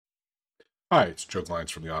Hi, it's Joe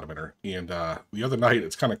Glines from the-automator, and the other night,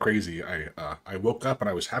 it's kind of crazy. I woke up and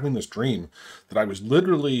I was having this dream that I was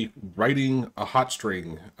literally writing a hot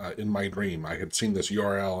string in my dream. I had seen this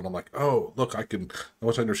URL, and I'm like, oh, look,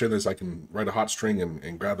 once I understand this, I can write a hot string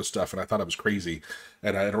and grab the stuff, and I thought it was crazy.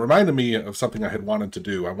 And it reminded me of something I had wanted to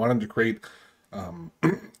do. I wanted to create an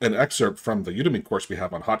excerpt from the Udemy course we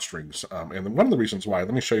have on hot strings. And then one of the reasons why,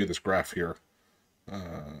 let me show you this graph here.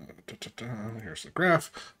 Here's the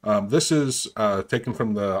graph. This is taken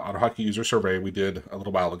from the AutoHotkey user survey we did a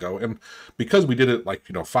little while ago, and because we did it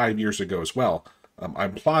 5 years ago as well,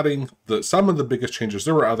 I'm plotting some of the biggest changes.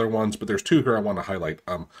 There were other ones, but there's two here I want to highlight.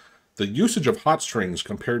 The usage of hot strings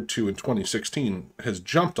compared to in 2016 has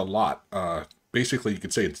jumped a lot. Basically, you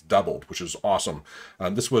could say it's doubled, which is awesome.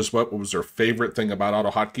 This was what was their favorite thing about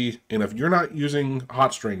AutoHotkey, and if you're not using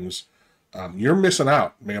hot strings, you're missing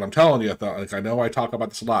out, man. I'm telling you, I know I talk about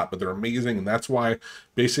this a lot, but they're amazing, and that's why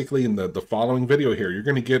basically in the following video here, you're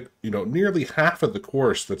going to get nearly half of the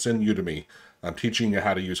course that's in Udemy. I'm teaching you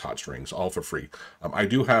how to use hot strings, all for free. I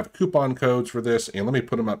do have coupon codes for this, and let me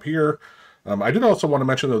put them up here. I did also want to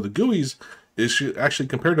mention, though, the GUIs is actually,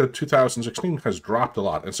 compared to 2016, has dropped a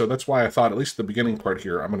lot, and so that's why I thought, at least the beginning part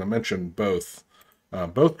here, I'm going to mention both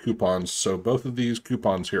coupons. So both of these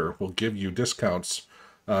coupons here will give you discounts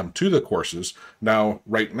to the courses. Now,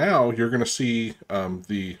 right now, you're going to see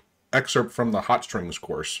the excerpt from the hot strings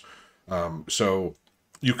course. So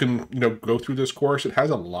you can, go through this course. It has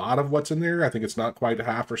a lot of what's in there. I think it's not quite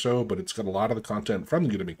half or so, but it's got a lot of the content from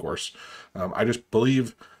the Udemy course. I just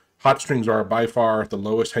believe hot strings are by far the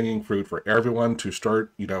lowest hanging fruit for everyone to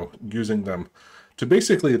start, using them. So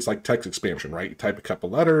basically, it's like text expansion, right? You type a couple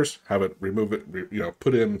letters, have it remove it,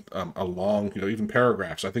 put in a long, even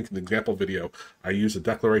paragraphs. I think in the example video, I use the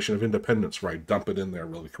Declaration of Independence where I dump it in there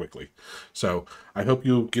really quickly. So I hope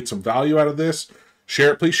you get some value out of this.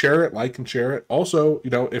 Share it, please share it, like and share it. Also,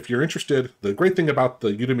 if you're interested, the great thing about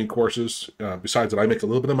the Udemy courses, besides that I make a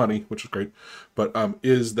little bit of money, which is great, but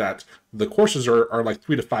is that the courses are like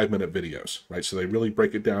 3 to 5 minute videos, right? So they really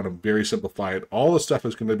break it down and very simplify it. All the stuff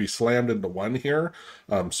is going to be slammed into one here.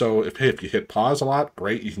 So if you hit pause a lot,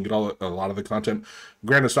 great, you can get a lot of the content.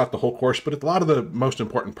 Granted, it's not the whole course, but a lot of the most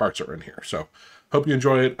important parts are in here. So hope you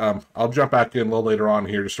enjoy it. I'll jump back in a little later on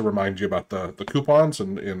here just to remind you about the coupons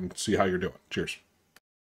and see how you're doing. Cheers.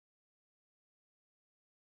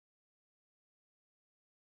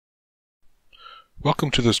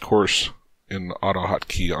 Welcome to this course in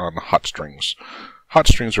AutoHotkey on HotStrings.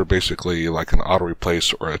 HotStrings are basically like an auto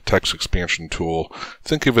replace or a text expansion tool.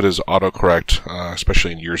 Think of it as autocorrect,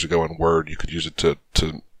 especially in years ago in Word. You could use it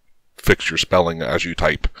to fix your spelling as you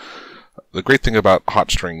type. The great thing about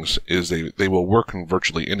HotStrings is they will work in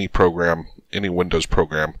virtually any program, any Windows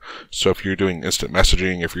program. So if you're doing instant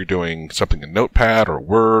messaging, if you're doing something in Notepad or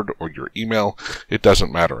Word or your email, it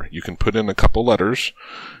doesn't matter. You can put in a couple letters.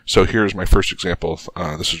 So here's my first example.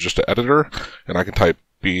 This is just an editor, and I can type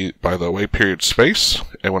B, by the way, period, space,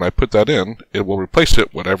 and when I put that in, it will replace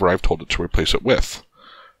it whatever I've told it to replace it with.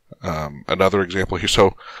 Another example here.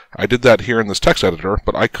 So I did that here in this text editor,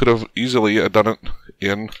 but I could have easily done it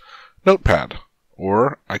in Notepad,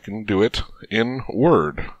 or I can do it in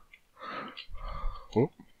Word.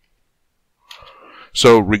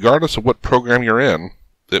 So regardless of what program you're in,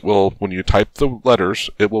 it will, when you type the letters,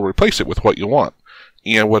 it will replace it with what you want.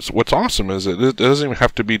 And what's awesome is it doesn't even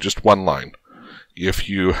have to be just one line. If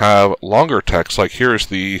you have longer text, like here's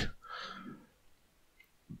the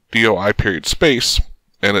DOI period space,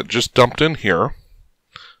 and it just dumped in here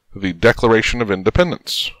the Declaration of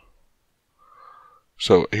Independence.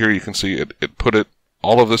 So here you can see it put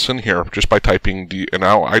all of this in here just by typing and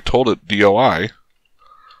now I told it DOI.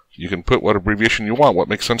 You can put what abbreviation you want, what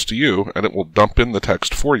makes sense to you, and it will dump in the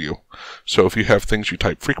text for you. So if you have things you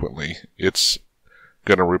type frequently, it's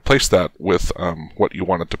going to replace that with what you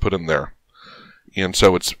want it to put in there. And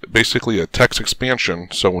so it's basically a text expansion.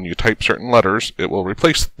 So when you type certain letters, it will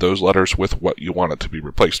replace those letters with what you want it to be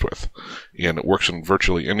replaced with. And it works in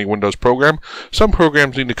virtually any Windows program. Some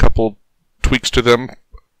programs need a couple tweaks to them,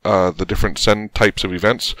 the different send types of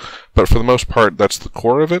events, but for the most part, that's the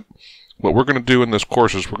core of it. What we're going to do in this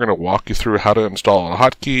course is we're going to walk you through how to install a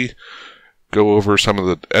hotkey, go over some of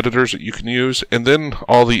the editors that you can use, and then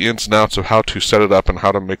all the ins and outs of how to set it up and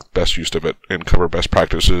how to make the best use of it and cover best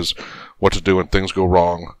practices, what to do when things go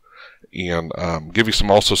wrong, and give you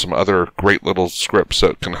also some other great little scripts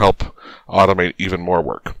that can help automate even more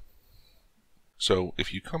work. So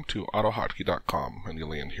if you come to AutoHotkey.com and you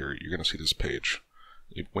land here, you're going to see this page.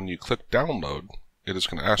 When you click download, it is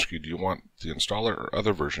going to ask you, do you want the installer or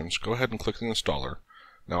other versions? Go ahead and click the installer.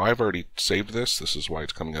 Now I've already saved this. This is why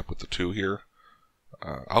it's coming up with the 2 here.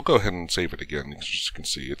 I'll go ahead and save it again. As you can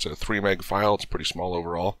see, it's a 3 meg file. It's pretty small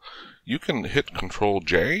overall. You can hit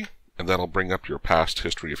Control-J, and that'll bring up your past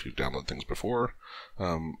history if you've downloaded things before.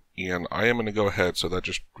 And I am going to go ahead, so that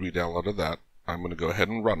just re-downloaded that. I'm going to go ahead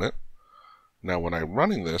and run it. Now when I'm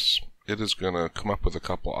running this, it is going to come up with a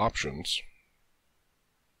couple options.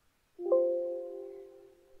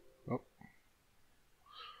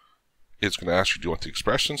 It's going to ask you, do you want the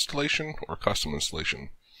Express installation or custom installation?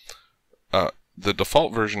 The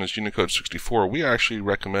default version is Unicode 64. We actually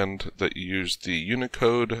recommend that you use the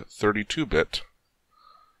Unicode 32-bit,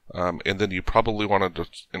 and then you probably want to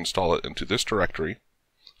install it into this directory.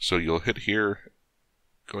 So you'll hit here,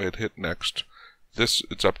 go ahead, hit next. This,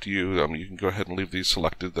 it's up to you. You can go ahead and leave these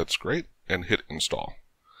selected. That's great, and hit install,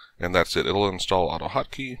 and that's it. It'll install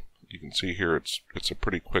AutoHotkey. You can see here it's a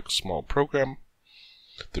pretty quick, small program.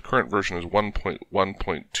 The current version is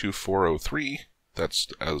 1.1.2403. That's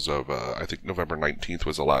as of, I think November 19th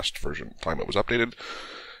was the last version time it was updated.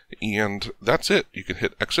 And that's it. You can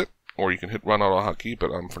hit exit, or you can hit run AutoHotkey,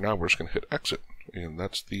 but for now we're just going to hit exit. And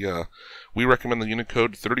that's the, we recommend the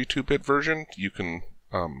Unicode 32-bit version. You can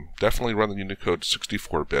definitely run the Unicode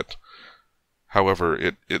 64-bit.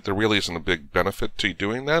 However, there really isn't a big benefit to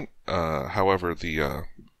doing that. However,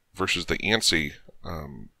 versus the ANSI,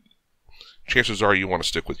 chances are you want to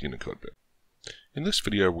stick with Unicode bit. In this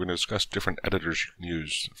video, we're going to discuss different editors you can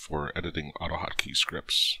use for editing AutoHotkey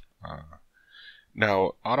scripts.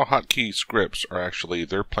 Now, AutoHotkey scripts are actually,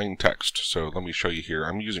 they're plain text. So let me show you here.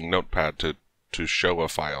 I'm using Notepad to show a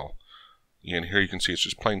file. And here you can see it's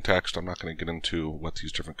just plain text. I'm not going to get into what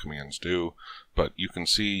these different commands do. But you can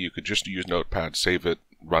see you could just use Notepad, save it,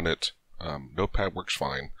 run it. Notepad works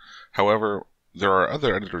fine. However, there are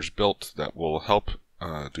other editors built that will help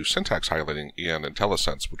do syntax highlighting and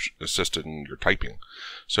IntelliSense, which assist in your typing.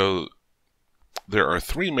 So there are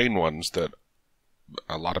 3 main ones that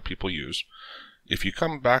a lot of people use. If you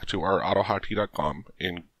come back to our AutoHotkey.com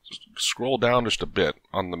and scroll down just a bit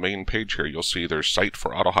on the main page here, you'll see there's Site for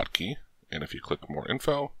AutoHotkey. And if you click More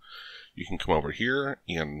Info, you can come over here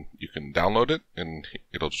and you can download it, and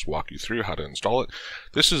it'll just walk you through how to install it.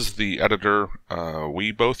 This is the editor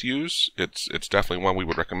we both use. It's definitely one we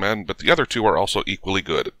would recommend, but the other 2 are also equally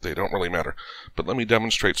good. They don't really matter. But let me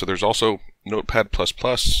demonstrate. So there's also Notepad++,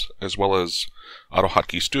 as well as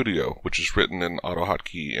AutoHotkey Studio, which is written in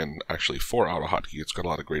AutoHotkey and actually for AutoHotkey. It's got a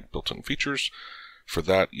lot of great built-in features. For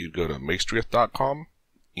that, you go to maestriath.com.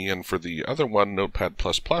 And for the other one, Notepad++,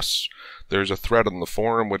 there's a thread on the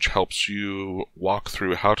forum which helps you walk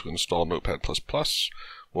through how to install Notepad++.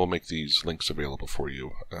 We'll make these links available for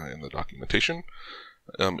you in the documentation.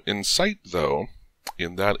 In Site, though,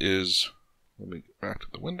 and that is, let me get back to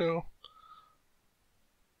the window.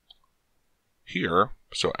 Here,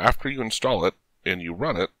 so after you install it and you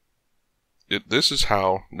run it, this is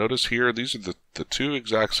how, notice here, these are the 2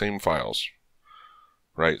 exact same files.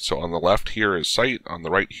 Right, so on the left here is Site, on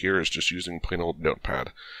the right here is just using plain old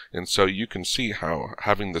Notepad. And so you can see how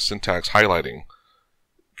having the syntax highlighting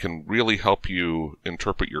can really help you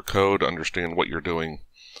interpret your code, understand what you're doing.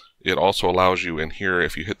 It also allows you in here,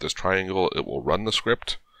 if you hit this triangle, it will run the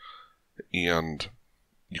script. And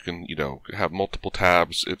you can, have multiple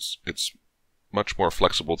tabs. It's much more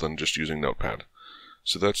flexible than just using Notepad.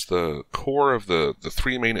 So that's the core of the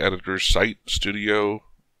 3 main editors: Site, Studio,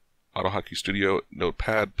 AutoHotkey Studio,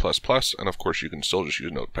 Notepad++, and of course you can still just use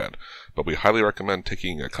Notepad. But we highly recommend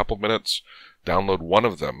taking a couple minutes, download one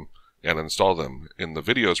of them, and install them. In the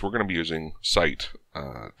videos, we're going to be using Site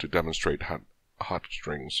to demonstrate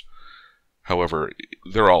HotStrings. However,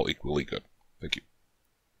 they're all equally good. Thank you.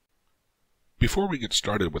 Before we get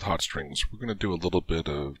started with HotStrings, we're going to do a little bit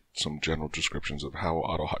of some general descriptions of how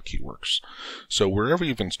AutoHotkey works. So wherever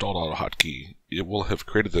you've installed AutoHotkey, it will have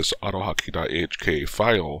created this AutoHotkey.ahk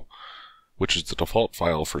file, which is the default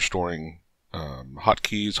file for storing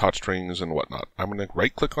hotkeys, HotStrings, and whatnot. I'm going to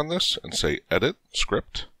right-click on this and say Edit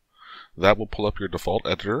Script. That will pull up your default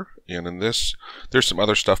editor, and in this, there's some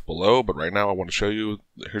other stuff below, but right now I want to show you,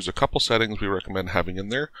 here's a couple settings we recommend having in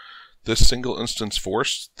there. This single instance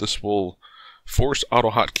force, this will force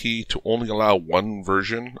AutoHotkey to only allow one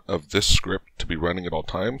version of this script to be running at all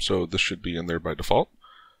times, so this should be in there by default.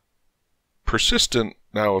 Persistent,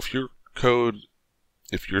 now if your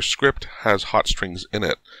script has HotStrings in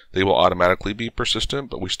it, they will automatically be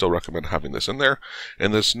persistent, but we still recommend having this in there.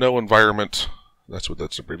 And this no environment, that's what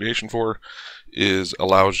that's abbreviation for,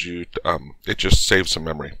 allows you to, it just saves some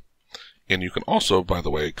memory. And you can also, by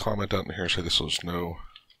the way, comment down here, say this is no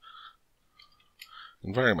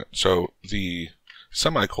environment. So the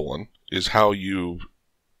semicolon is how you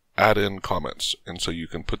add in comments, and so you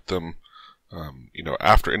can put them,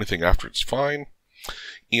 after anything after it's fine.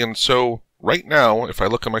 And so right now, if I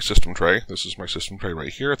look at my system tray, this is my system tray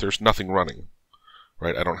right here, there's nothing running.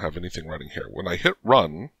 Right? I don't have anything running here. When I hit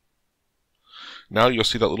run, now you'll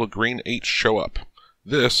see that little green H show up.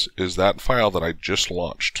 This is that file that I just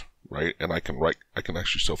launched, right? And I can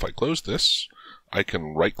actually, so if I close this, I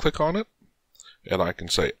can right click on it, and I can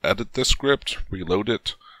say edit this script, reload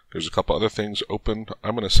it. There's a couple other things open.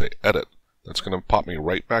 I'm going to say edit. That's going to pop me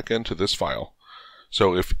right back into this file.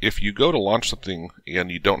 So if you go to launch something and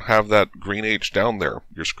you don't have that green H down there,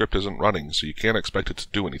 your script isn't running, so you can't expect it to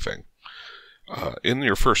do anything. In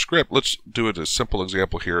your first script, let's do a simple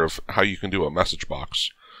example here of how you can do a message box.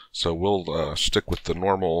 So we'll stick with the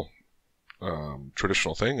normal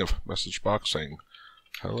traditional thing of message box saying,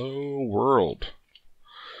 hello world.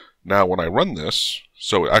 Now when I run this,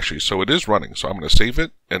 so it is running, so I'm going to save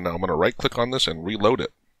it, and now I'm going to right click on this and reload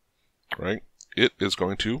it, right? It is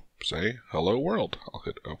going to say hello world. I'll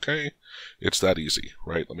hit OK. It's that easy,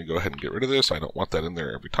 right? Let me go ahead and get rid of this. I don't want that in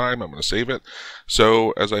there every time. I'm going to save it.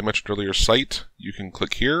 So as I mentioned earlier, Site, you can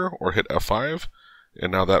click here or hit F5,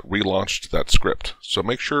 and now that relaunched that script. So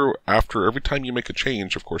make sure after every time you make a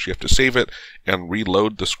change, of course, you have to save it and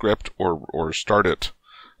reload the script or start it.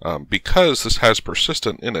 Because this has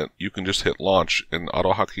persistent in it, you can just hit launch and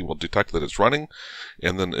AutoHotkey will detect that it's running,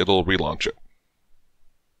 and then it'll relaunch it.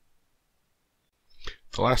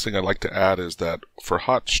 The last thing I'd like to add is that for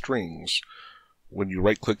HotStrings, when you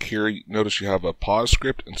right click here, notice you have a pause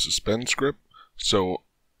script and suspend script. So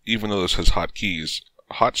even though this has hotkeys,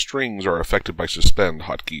 HotStrings are affected by suspend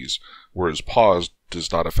hotkeys, whereas pause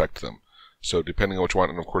does not affect them. So depending on what you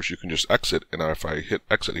want, and of course you can just exit, and if I hit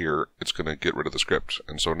exit here, it's going to get rid of the script.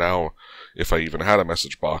 And so now, if I even had a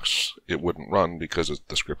message box, it wouldn't run because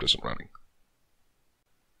the script isn't running.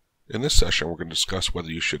 In this session, we're going to discuss whether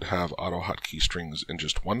you should have AutoHotkey strings in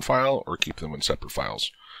just one file or keep them in separate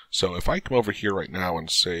files. So if I come over here right now and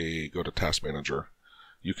say go to Task Manager,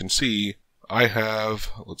 you can see I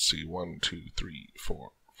have, let's see, 1, 2, 3,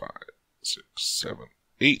 4, 5, 6, 7,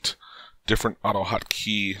 8 different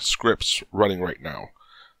AutoHotkey scripts running right now.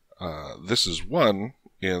 This is one,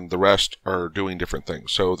 and the rest are doing different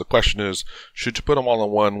things. So the question is, should you put them all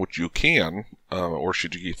in one, which you can, or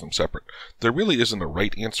should you keep them separate? There really isn't a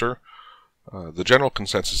right answer. The general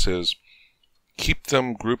consensus is keep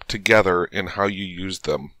them grouped together in how you use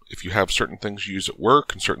them. If you have certain things you use at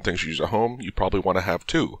work and certain things you use at home, you probably want to have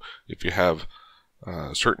two. If you have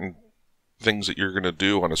certain things that you're going to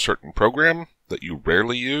do on a certain program that you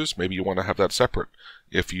rarely use, maybe you want to have that separate.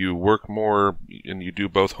 If you work more and you do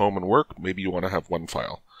both home and work, maybe you want to have one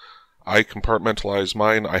file. I compartmentalize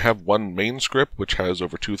mine. I have one main script which has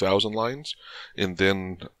over 2,000 lines, and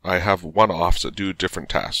then I have one-offs that do different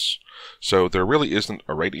tasks. So there really isn't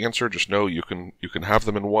a right answer. Just know you can have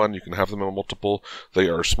them in one, you can have them in multiple. They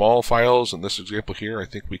are small files. In this example here, I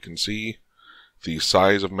think we can see the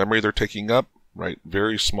size of memory they're taking up. Right,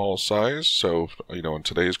 very small size. So, you know, in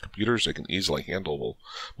today's computers, they can easily handle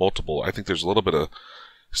multiple. I think there's a little bit of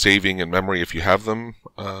saving in memory if you have them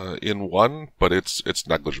in one, but it's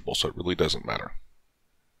negligible, so it really doesn't matter.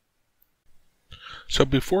 So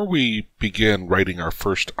before we begin writing our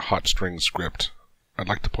first HotString script, I'd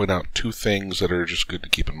like to point out two things that are just good to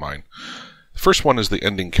keep in mind. The first one is the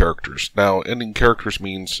ending characters. Now, ending characters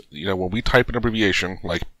means, you know, when we type an abbreviation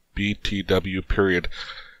like BTW period,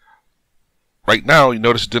 right now, you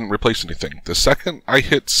notice it didn't replace anything. The second I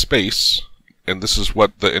hit space, and this is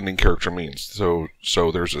what the ending character means.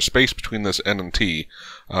 So there's a space between this N and T,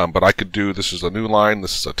 but I could do, this is a new line,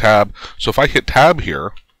 this is a tab. So if I hit tab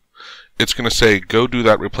here, it's going to say, go do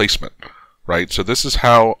that replacement, right? So this is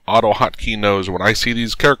how AutoHotkey knows when I see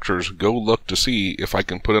these characters, go look to see if I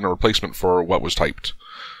can put in a replacement for what was typed.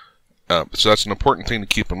 So that's an important thing to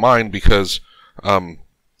keep in mind because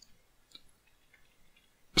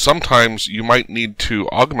sometimes you might need to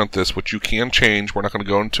augment this, which you can change. We're not going to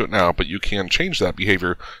go into it now, but you can change that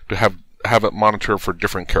behavior to have it monitor for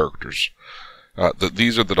different characters.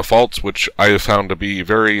 These are the defaults, which I have found to be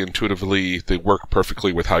very intuitively, they work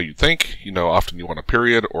perfectly with how you think. You know, often you want a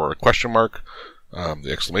period or a question mark, the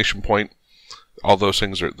exclamation point. All those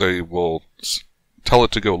things, they will tell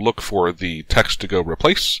it to go look for the text to go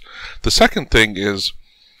replace. The second thing is,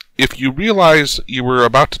 if you realize you were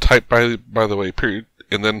about to type, by the way, period,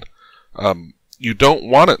 and then you don't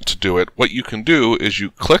want it to do it, what you can do is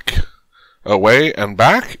you click away and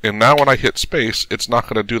back, and now when I hit space, it's not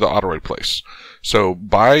going to do the auto replace. So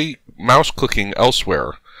by mouse clicking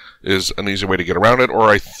elsewhere is an easy way to get around it, or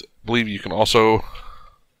I believe you can also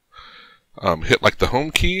hit like the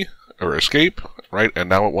home key or escape, right, and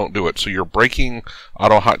now it won't do it. So you're breaking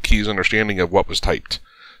AutoHotkey's understanding of what was typed.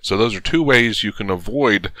 So those are two ways you can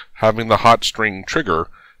avoid having the HotString trigger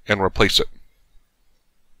and replace it.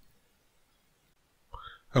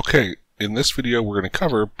 Okay, in this video we're going to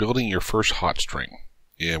cover building your first HotString.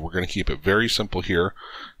 And we're going to keep it very simple here.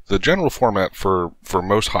 The general format for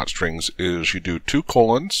most HotStrings is you do 2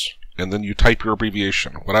 colons and then you type your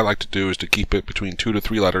abbreviation. What I like to do is to keep it between 2 to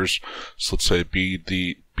 3 letters. So let's say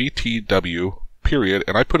BTW period,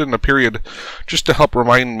 and I put in a period just to help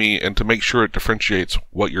remind me and to make sure it differentiates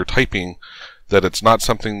what you're typing, that it's not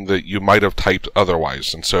something that you might have typed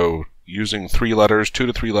otherwise. And so using 3 letters, 2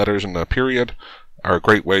 to 3 letters in a period are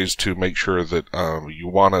great ways to make sure that you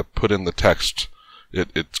want to put in the text.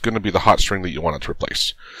 It's going to be the HotString that you want it to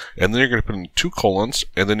replace. And then you're going to put in 2 colons,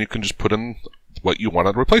 and then you can just put in what you want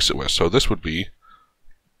to replace it with. So this would be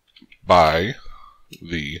by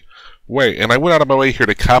the way. And I went out of my way here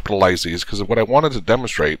to capitalize these because of what I wanted to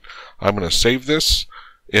demonstrate. I'm going to save this,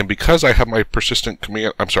 and because I have my persistent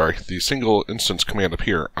command, the single instance command up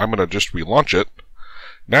here, I'm going to just relaunch it.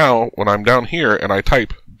 Now, when I'm down here and I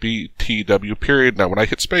type BTW period, now when I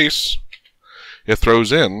hit space, it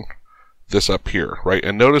throws in this up here, right?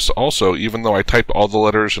 And notice also, even though I typed all the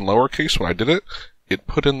letters in lowercase when I did it, it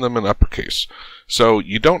put in them in uppercase. So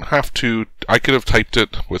you don't have to, I could have typed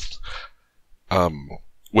it with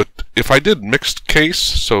if I did mixed case,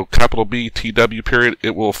 so capital B, TW period,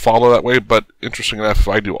 it will follow that way, but interesting enough, if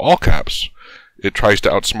I do all caps, it tries to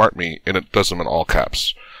outsmart me, and it does them in all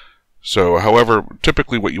caps. So, however,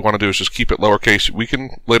 typically what you want to do is just keep it lowercase. We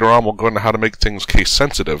can, later on, we'll go into how to make things case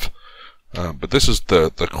sensitive. But this is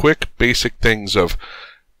the quick, basic things of,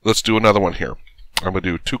 let's do another one here. I'm going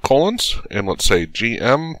to do 2 colons, and let's say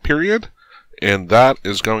GM period, and that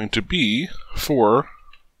is going to be for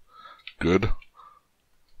good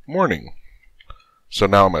morning. So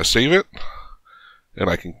now I'm going to save it, and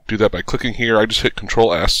I can do that by clicking here. I just hit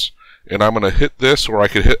Control S, and I'm going to hit this, or I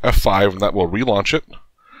could hit F5, and that will relaunch it.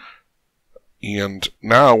 And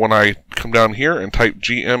now when I come down here and type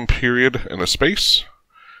GM period and a space,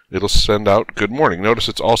 it'll send out good morning. Notice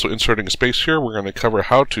it's also inserting a space here. We're going to cover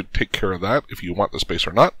how to take care of that, if you want the space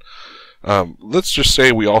or not. Let's just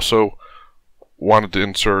say we also wanted to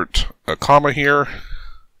insert a comma here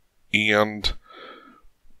and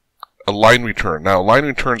a line return. Now, line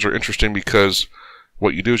returns are interesting because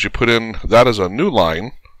what you do is you put in that as a new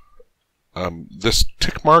line. This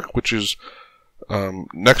tick mark, which is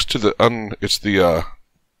next to the it's the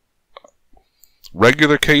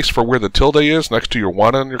regular case for where the tilde is, next to your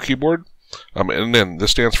 1 on your keyboard. And then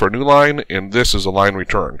this stands for a new line, and this is a line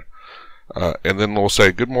return. And then we'll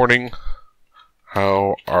say, good morning,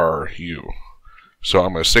 how are you? So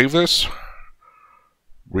I'm going to save this,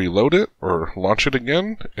 reload it, or launch it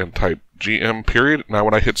again, and type GM period. Now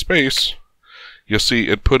when I hit space, you'll see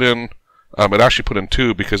it put in, it actually put in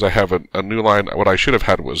 2 because I have a new line. What I should have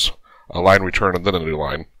had was a line return and then a new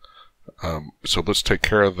line. So let's take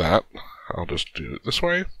care of that. I'll just do it this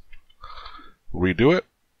way. Redo it.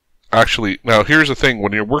 Actually, now here's the thing.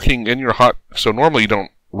 When you're working in your so normally you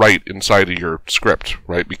don't write inside of your script,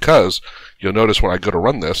 right? Because you'll notice when I go to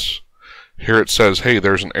run this, here it says, hey,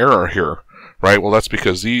 there's an error here, right? Well, that's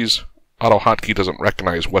because these AutoHotkey doesn't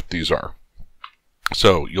recognize what these are.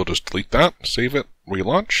 So you'll just delete that, save it,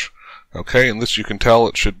 relaunch. Okay, and this you can tell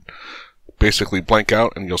it should basically blank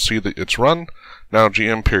out, and you'll see that it's run. Now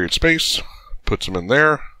GM period space, puts them in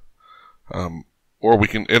there. Or we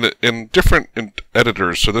can, in different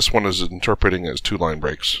editors, so this one is interpreting as 2 line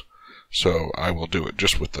breaks. So I will do it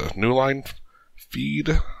just with the new line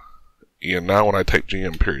feed. And now when I type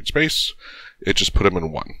GM period space, it just put them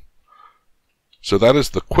in 1. So that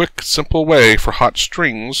is the quick, simple way for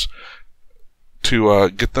HotStrings to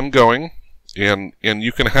get them going. And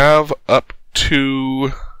you can have up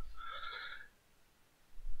to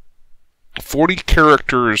 40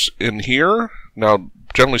 characters in here. Now,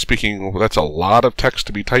 generally speaking, that's a lot of text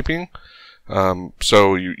to be typing.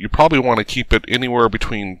 So you probably want to keep it anywhere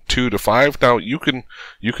between 2 to 5. Now you could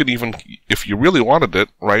even, if you really wanted it,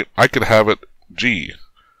 right, I could have it G.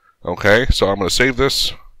 Okay, so I'm going to save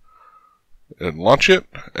this and launch it.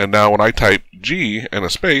 And now when I type G and a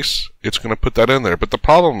space, it's going to put that in there. But the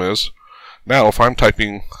problem is, now if I'm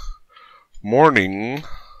typing morning,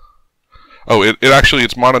 oh,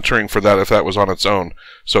 it's monitoring for that if that was on its own.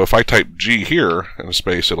 So if I type G here in a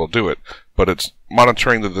space, it'll do it. But it's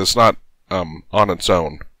monitoring that it's not on its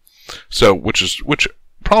own. So which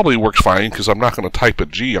probably works fine because I'm not going to type a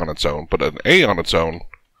G on its own, but an A on its own,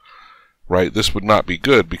 right? This would not be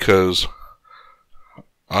good because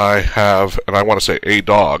I have, and I want to say a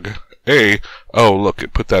dog. Oh look,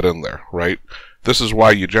 it put that in there, right? This is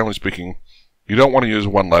why you, generally speaking, You don't want to use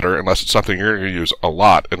one letter unless it's something you're going to use a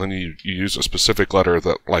lot, and then you use a specific letter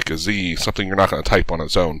that, like a Z, something you're not going to type on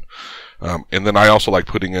its own. And then I also like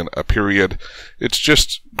putting in a period. It's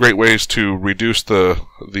just great ways to reduce the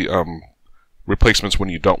replacements when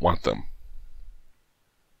you don't want them.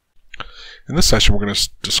 In this session, we're going to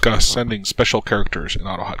discuss sending special characters in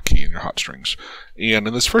AutoHotkey in your HotStrings. And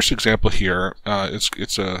in this first example here,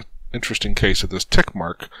 it's a interesting case of this tick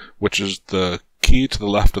mark, which is the key to the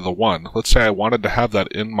left of the 1. Let's say I wanted to have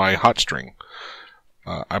that in my HotString.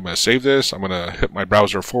 I'm going to save this. I'm going to hit my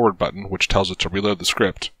browser forward button, which tells it to reload the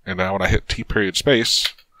script. And now when I hit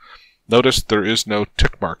T:\space, notice there is no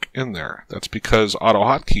tick mark in there. That's because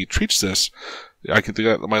AutoHotkey treats this, I can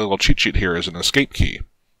think my little cheat sheet here is an escape key.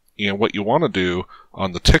 And what you want to do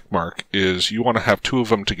on the tick mark is you want to have 2 of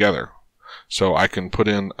them together. So I can put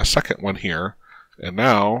in a second one here, and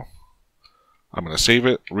now I'm going to save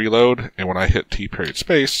it, reload, and when I hit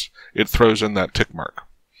T:\space, it throws in that tick mark.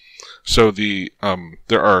 So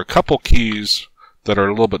there are a couple keys that are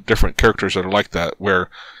a little bit different characters that are like that, where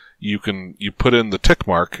you put in the tick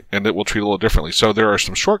mark and it will treat it a little differently. So there are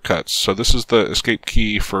some shortcuts. So this is the escape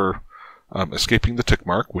key for escaping the tick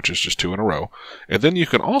mark, which is just 2 in a row. And then you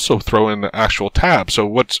can also throw in the actual tab. So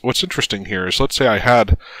what's interesting here is, let's say I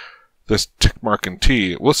had this tick mark in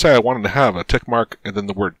T. Let's say I wanted to have a tick mark and then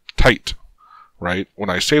the word tight, right? When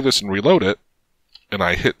I save this and reload it, and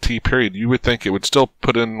I hit T period, you would think it would still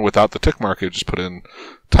put in without the tick mark. It would just put in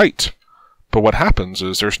tight. But what happens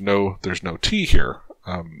is there's no T here.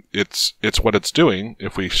 It's what it's doing.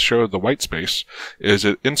 If we show the white space, is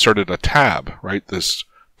it inserted a tab, right? This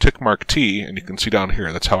tick mark T, and you can see down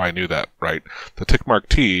here. That's how I knew that, right? The tick mark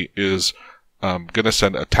T is going to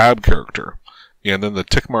send a tab character, and then the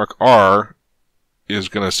tick mark R is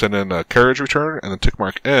going to send in a carriage return, and the tick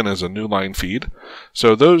mark N is a new line feed.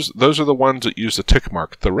 So those are the ones that use the tick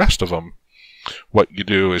mark. The rest of them, what you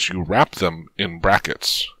do is you wrap them in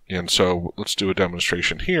brackets. And so let's do a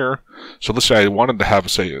demonstration here. So let's say I wanted to have,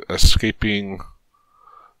 say, escaping,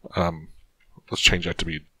 let's change that to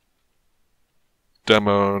be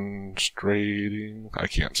demonstrating, I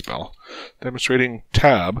can't spell, demonstrating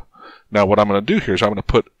tab. Now what I'm going to do here is I'm going to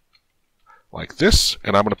put like this,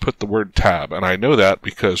 and I'm going to put the word tab. And I know that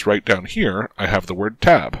because right down here, I have the word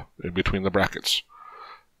tab in between the brackets.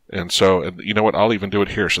 And so, you know what, I'll even do it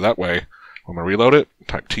here. So that way, I'm going to reload it,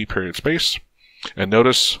 type T:\space, and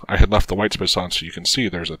notice I had left the white space on, so you can see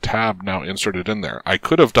there's a tab now inserted in there. I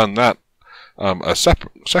could have done that a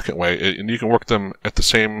second way, and you can work them at the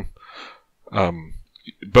same,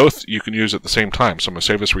 both you can use at the same time. So I'm going to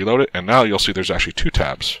save this, reload it, and now you'll see there's actually 2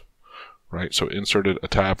 tabs, right? So inserted a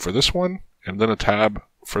tab for this one, and then a tab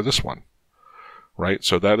for this one, right?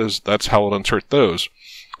 So that's how I'll insert those.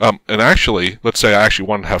 And actually, let's say I actually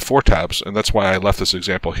want to have 4 tabs, and that's why I left this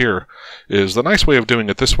example here, is the nice way of doing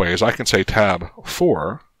it this way is I can say tab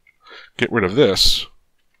 4, get rid of this,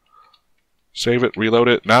 save it, reload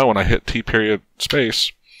it. Now when I hit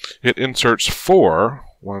T:\space, it inserts 4,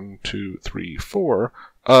 1, 2, 3, 4,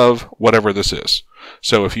 of whatever this is.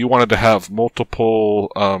 So if you wanted to have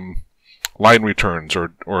multiple line returns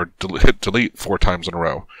or hit delete 4 times in a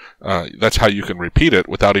row, that's how you can repeat it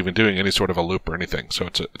without even doing any sort of a loop or anything. So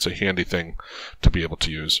it's a handy thing to be able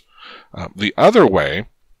to use. The other way,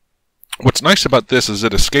 what's nice about this is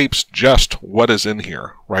it escapes just what is in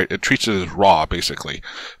here, right? It treats it as raw, basically.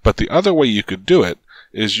 But the other way you could do it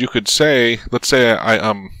is you could say, let's say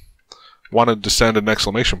I wanted to send an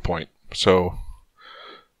exclamation point. So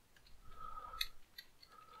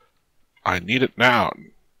I need it now,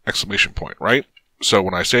 exclamation point, right? So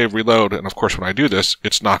when I save, reload, and of course when I do this,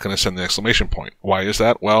 it's not going to send the exclamation point. Why is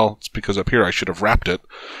that? Well, it's because up here I should have wrapped it,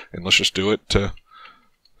 and let's just do it to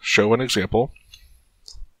show an example.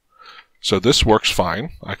 So this works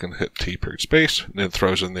fine. I can hit T:\space, and it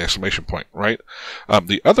throws in the exclamation point, right?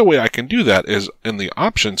 The other way I can do that is in the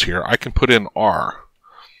options here, I can put in R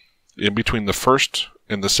in between the first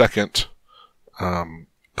and the second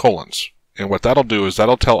colons. And what that'll do is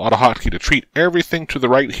that'll tell AutoHotkey to treat everything to the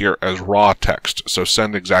right here as raw text. So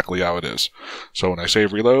send exactly how it is. So when I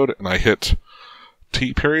save, reload, and I hit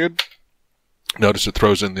T period, notice it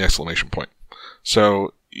throws in the exclamation point.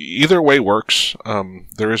 So either way works.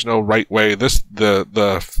 There is no right way.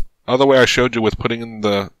 The other way I showed you with putting in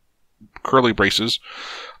the curly braces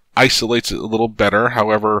isolates it a little better.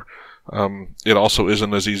 However, it also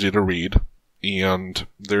isn't as easy to read. And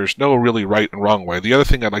there's no really right and wrong way. The other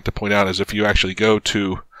thing I'd like to point out is if you actually go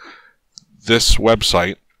to this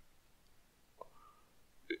website,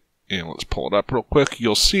 and let's pull it up real quick,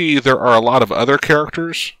 you'll see there are a lot of other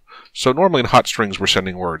characters So normally in HotStrings we're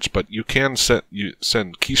sending words, but you can send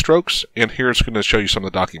keystrokes, and here it's going to show you some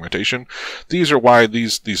of the documentation. These are why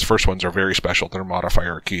these first ones are very special. They're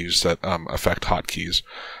modifier keys that affect hotkeys.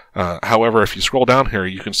 However, if you scroll down here,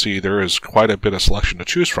 you can see there is quite a bit of selection to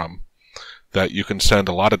choose from, that you can send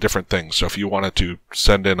a lot of different things. So if you wanted to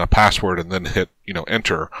send in a password and then hit,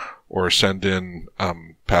 enter, or send in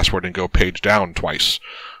password and go page down twice,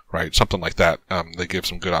 right? Something like that. They give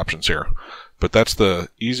some good options here. But that's the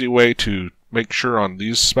easy way to make sure on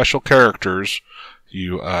these special characters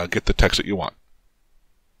you get the text that you want.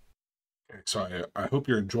 So I hope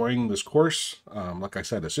you're enjoying this course. Like I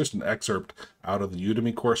said, it's just an excerpt out of the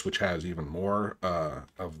Udemy course, which has even more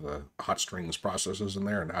of the HotStrings processes in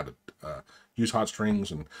there and how to use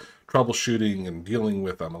HotStrings and troubleshooting and dealing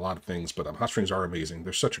with a lot of things. But HotStrings are amazing.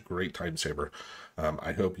 They're such a great time saver.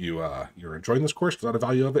 I hope you're enjoying this course, got a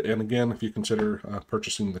value of it. And again, if you consider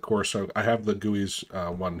purchasing the course, so I have the GUIs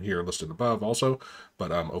one here listed above also,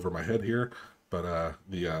 but over my head here. But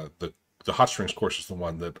the HotStrings course is the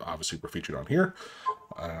one that obviously we're featured on here,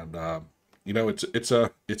 and it's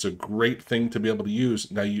a great thing to be able to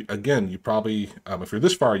use. Now, you probably if you're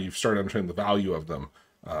this far, you've started understanding the value of them,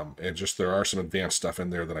 and just there are some advanced stuff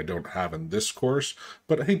in there that I don't have in this course.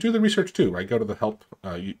 But hey, do the research too. Right, go to the help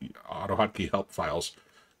AutoHotkey help files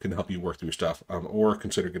can help you work through stuff, or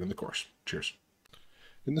consider getting the course. Cheers.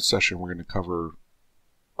 In this session, we're going to cover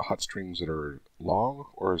HotStrings that are long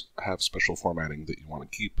or have special formatting that you want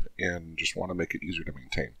to keep and just want to make it easier to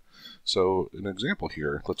maintain. So an example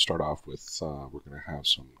here, let's start off with, we're going to have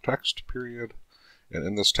some text, period. And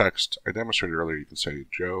in this text, I demonstrated earlier, you can say,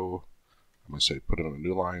 Joe, I'm going to say, put in a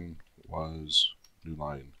new line, was, new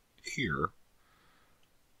line here.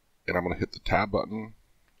 And I'm going to hit the tab button,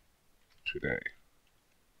 today.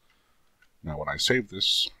 Now when I save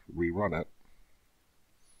this, rerun it,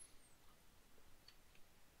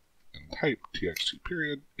 and type txt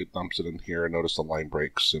period, it dumps it in here. Notice the line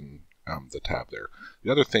breaks and the tab there.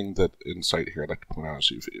 The other thing that inside here I'd like to point out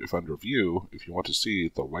is if under view, if you want to see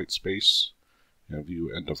the white space and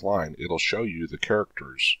view end of line, it'll show you the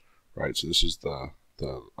characters, right? So this is the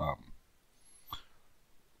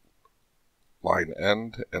line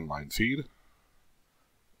end and line feed,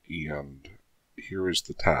 and here is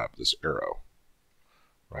the tab, this arrow,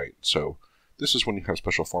 right? So this is when you have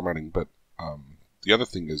special formatting, but the other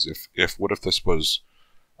thing is what if this was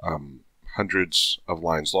hundreds of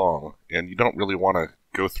lines long and you don't really want to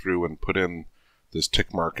go through and put in this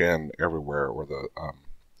tick mark in everywhere, or the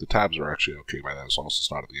tabs are actually okay by that as long as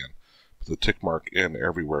it's not at the end, but the tick mark in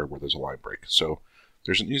everywhere where there's a line break. So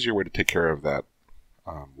there's an easier way to take care of that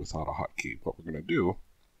with AutoHotkey. What we're going to do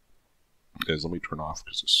is, let me turn off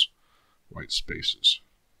because this white space is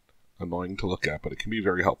annoying to look at, but it can be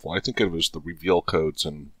very helpful. I think of it as the reveal codes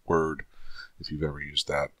in Word. If you've ever used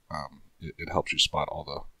that, it helps you spot all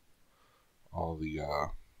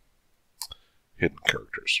the hidden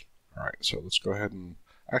characters. All right, so let's go ahead and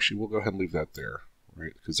actually we'll go ahead and leave that there,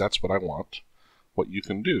 right? Because that's what I want. What you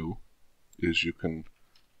can do is you can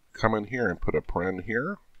come in here and put a paren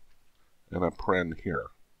here and a paren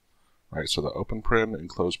here, right? So the open paren and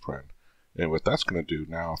close paren. And what that's going to do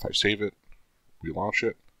now, if I save it, relaunch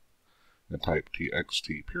it, and type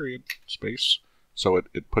txt period space. So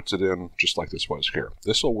it puts it in just like this was here.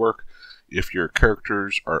 This will work if your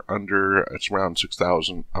characters are under, it's around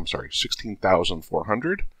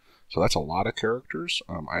 16,400. So that's a lot of characters.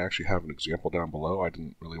 I actually have an example down below. I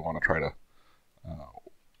didn't really want to try to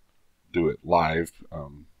do it live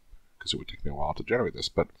because it would take me a while to generate this.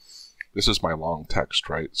 But this is my long text,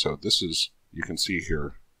 right? So this is, you can see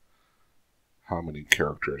here how many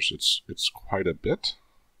characters. It's quite a bit.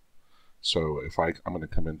 So if I'm going to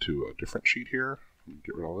come into a different sheet here,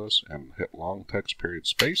 get rid of all this, and hit long text period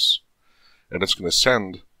space, and it's going to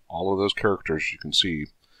send all of those characters. You can see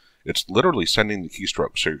it's literally sending the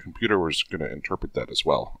keystrokes, so your computer is going to interpret that as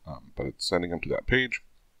well. But it's sending them to that page.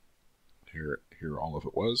 Here all of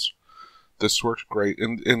it was. This works great,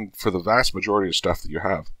 and for the vast majority of stuff that you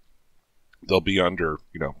have, they'll be under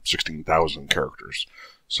 16,000 characters.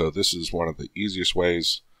 So this is one of the easiest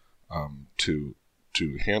ways to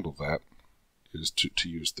handle that, is to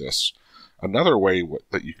use this. Another way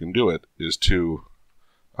that you can do it is to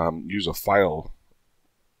use a file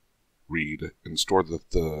read and store the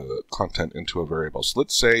content into a variable. So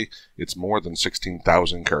let's say it's more than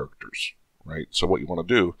 16,000 characters, right? So what you want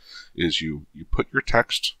to do is you put your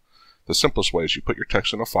text, the simplest way is you put your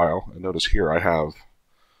text in a file, and notice here I have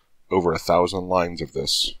over 1,000 lines of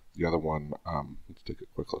this. The other one, let's take a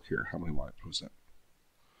quick look here. How many lines was that?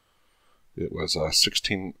 It was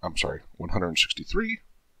 163.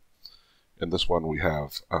 And this one we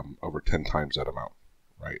have over 10 times that amount,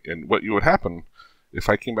 right? And what would happen if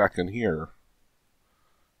I came back in here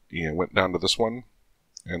and went down to this one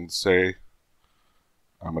and say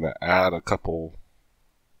I'm going to add a couple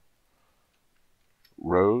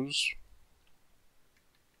rows.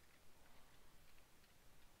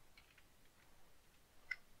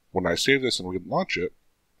 When I save this and relaunch it,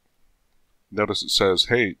 notice it says,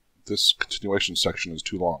 hey, this continuation section is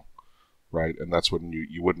too long, right? And that's when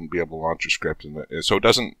you wouldn't be able to launch your script. And so it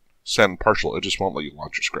doesn't send partial, it just won't let you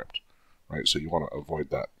launch your script, right? So you want to avoid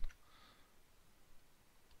that.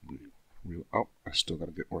 Oh, I still got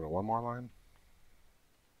to get rid of one more line.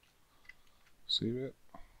 Save it.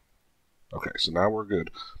 Okay, so now we're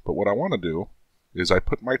good. But what I want to do is I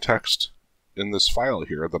put my text in this file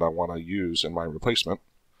here that I want to use in my replacement.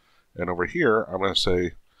 And over here, I'm going to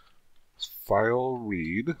say file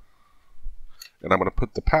read. And I'm going to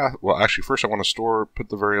put the path. Well, actually, first I want to put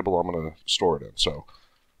the variable I'm going to store it in. So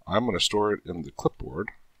I'm going to store it in the clipboard.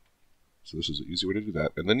 So this is an easy way to do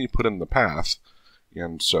that. And then you put in the path.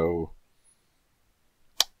 And so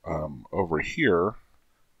over here,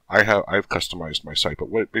 I've customized my site,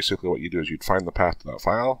 but basically what you do is you'd find the path to that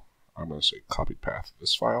file. I'm going to say copy path to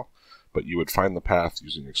this file, but you would find the path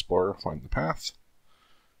using Explorer, find the path,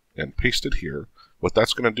 and paste it here. What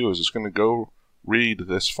that's going to do is it's going to go read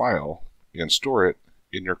this file and store it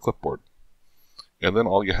in your clipboard. And then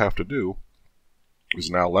all you have to do is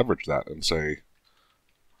now leverage that and say,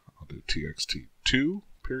 I'll do txt2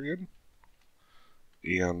 period,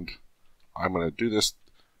 and I'm going to do this.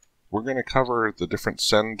 We're going to cover the different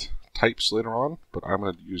send types later on, but I'm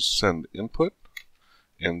going to use send input,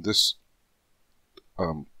 and this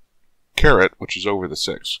caret, which is over the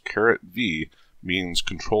 6, caret V means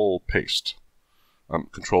control paste,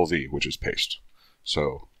 control V, which is paste.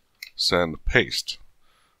 So send paste,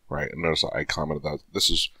 right? And notice I commented that this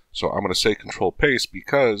is, so I'm going to say control paste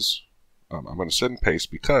because I'm going to send paste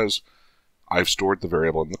because I've stored the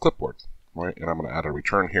variable in the clipboard, right? And I'm going to add a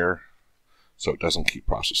return here so it doesn't keep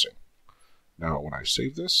processing. Now, when I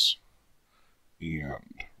save this and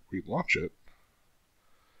relaunch it,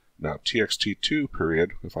 now txt2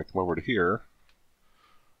 period, if I come over to here,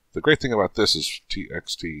 the great thing about this is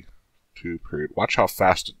txt2 period. Watch how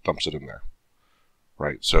fast it dumps it in there,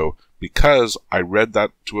 right? So because I read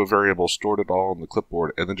that to a variable, stored it all in the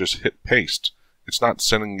clipboard, and then just hit paste, it's not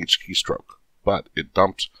sending each keystroke, but it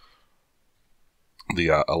dumped the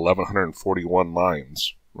 1141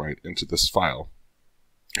 lines right into this file.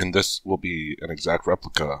 And this will be an exact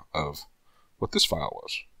replica of what this file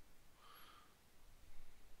was.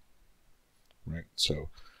 Right? So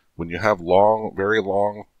when you have long, very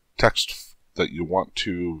long text that you want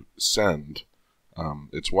to send,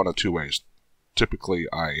 it's one of two ways. Typically,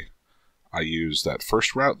 I use that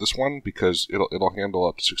first route, this one, because it'll handle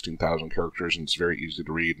up to 16,000 characters and it's very easy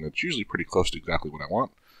to read, and it's usually pretty close to exactly what I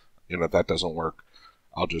want. And if that doesn't work,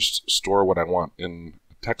 I'll just store what I want in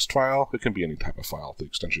text file. It can be any type of file. The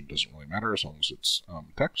extension doesn't really matter as long as it's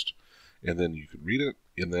text. And then you can read it,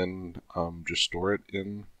 and then just store it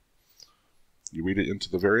in, you read it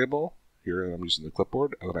into the variable. Here I'm using the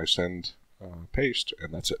clipboard, and then I send paste,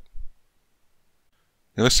 and that's it.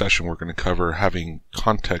 In this session, we're going to cover having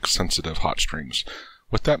context-sensitive hot strings.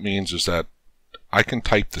 What that means is that I can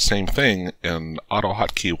type the same thing, and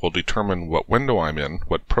AutoHotkey will determine what window I'm in,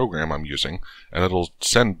 what program I'm using, and it'll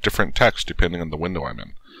send different text depending on the window I'm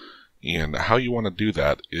in. And how you want to do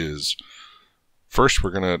that is, first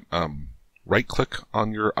we're going to right-click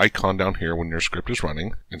on your icon down here when your script is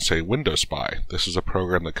running and say Window Spy. This is a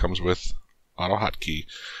program that comes with AutoHotkey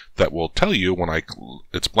that will tell you when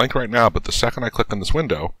it's blank right now, but the second I click on this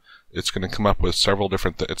window, it's going to come up with several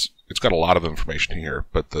different, it's got a lot of information here,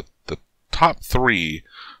 but the top 3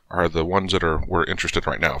 are the ones that we're interested in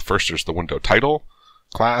right now. First, there's the window title,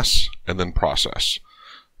 class, and then process.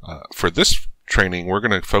 For this training, we're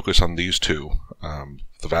going to focus on these 2.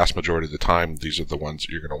 The vast majority of the time, these are the ones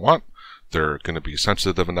that you're going to want. They're going to be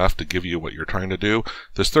sensitive enough to give you what you're trying to do.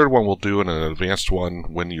 This third one we'll do in an advanced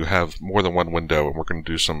one when you have more than one window, and we're going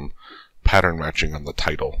to do some pattern matching on the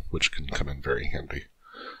title, which can come in very handy.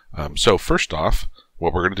 So first off,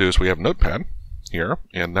 what we're going to do is we have Notepad here,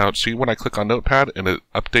 and now see when I click on Notepad and it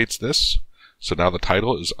updates this. So now the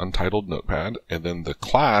title is Untitled Notepad, and then the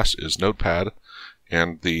class is Notepad,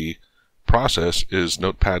 and the process is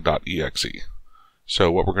Notepad.exe.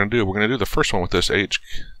 So what we're going to do, we're going to do the first one with this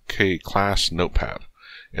AHK class Notepad.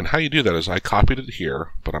 And how you do that is I copied it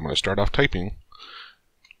here, but I'm going to start off typing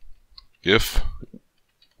if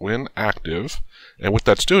when active, and what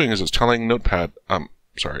that's doing is it's telling Notepad,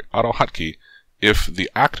 AutoHotkey, if the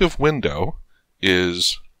active window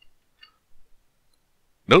is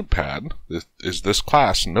Notepad, is this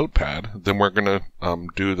class Notepad, then we're going to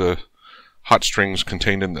do the HotStrings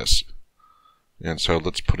contained in this. And so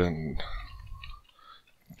let's put in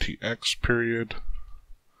TX period.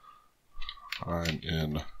 I'm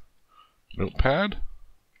in Notepad.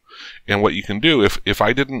 And what you can do, if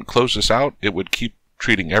I didn't close this out, it would keep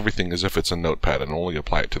treating everything as if it's a Notepad and only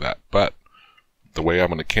apply it to that. But the way I'm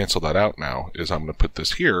going to cancel that out now is I'm going to put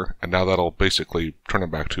this here, and now that'll basically turn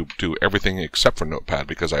it back to do everything except for Notepad,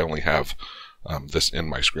 because I only have this in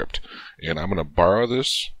my script. And I'm going to borrow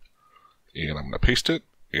this, and I'm going to paste it,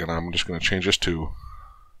 and I'm just going to change this to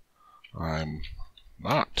I'm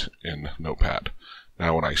not in Notepad.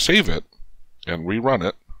 Now when I save it and rerun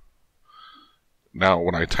it, now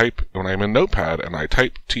when I'm in Notepad and I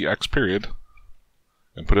type TX period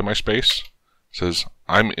and put in my space, it says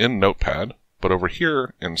I'm in Notepad, but over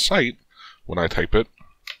here in Site, when I type it,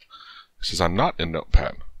 it says I'm not in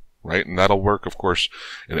Notepad, right? And that'll work, of course,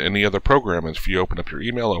 in any other program. If you open up your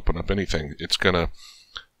email, open up anything, it's going to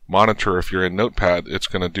monitor if you're in Notepad, it's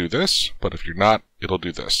going to do this, but if you're not, it'll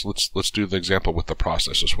do this. Let's do the example with the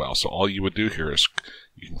process as well. So all you would do here is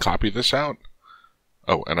you can copy this out.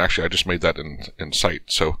 Oh, and actually I just made that in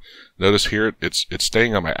Site. So notice here it's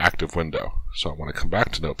staying on my active window. So I want to come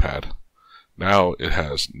back to Notepad. Now it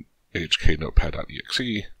has AHK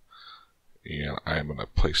notepad.exe, and I'm going to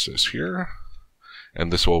place this here,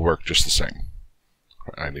 and this will work just the same.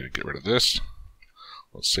 I need to get rid of this.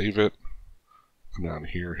 Let's save it. Come down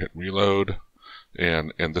here, hit reload,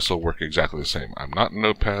 and this will work exactly the same. I'm not in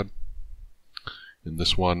Notepad. In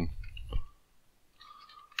this one,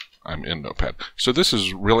 I'm in Notepad. So this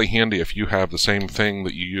is really handy if you have the same thing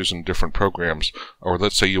that you use in different programs, or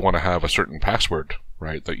let's say you want to have a certain password,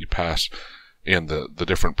 right, that you pass, and the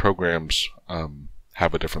different programs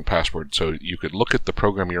have a different password. So you could look at the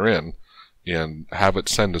program you're in and have it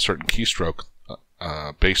send a certain keystroke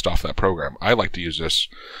based off that program. I like to use this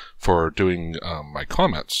for doing my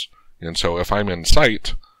comments. And so if I'm in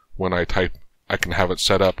Site, when I type, I can have it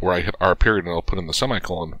set up where I hit R period and it'll put in the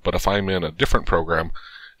semicolon. But if I'm in a different program,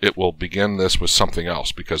 it will begin this with something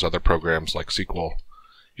else, because other programs like SQL,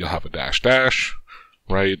 you'll have a dash dash,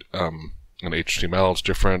 right? And HTML is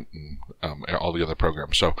different, and all the other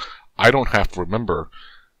programs. So I don't have to remember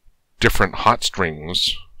different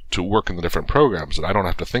HotStrings to work in the different programs, and I don't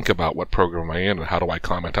have to think about what program am I in and how do I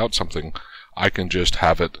comment out something. I can just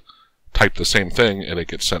have it type the same thing and it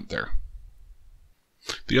gets sent there.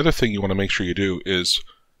 The other thing you want to make sure you do is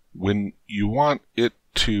when you want it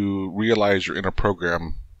to realize you're in a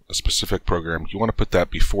program, a specific program, you want to put that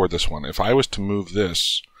before this one. If I was to move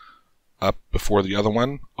this up before the other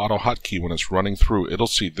one, AutoHotkey, when it's running through, it'll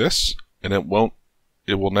see this and it will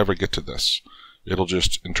never get to this. It'll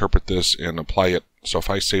just interpret this and apply it. So if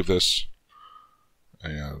I save this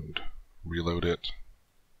and reload it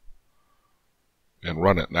and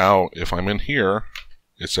run it, now if I'm in here,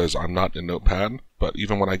 it says I'm not in Notepad, but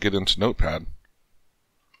even when I get into Notepad,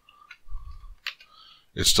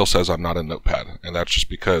 it still says I'm not in Notepad, and that's just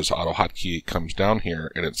because AutoHotkey comes down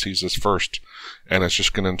here and it sees this first, and it's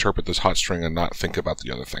just going to interpret this hot string and not think about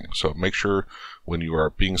the other thing. So make sure when you are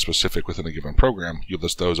being specific within a given program, you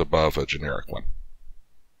list those above a generic one.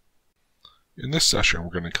 In this session, we're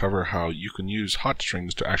going to cover how you can use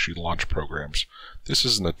HotStrings to actually launch programs. This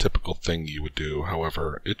isn't a typical thing you would do.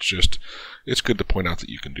 However, it's good to point out that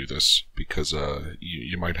you can do this because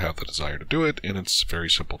you might have the desire to do it, and it's very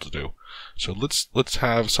simple to do. So let's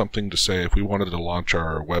have something to say if we wanted to launch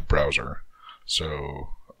our web browser. So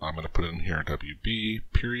I'm going to put in here WB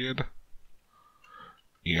period,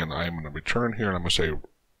 and I'm going to return here, and I'm going to say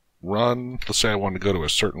run. Let's say I want to go to a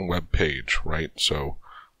certain web page, right? So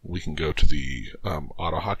we can go to the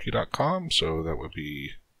AutoHotkey.com, so that would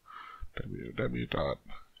be www.ahk,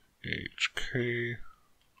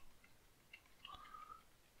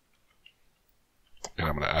 and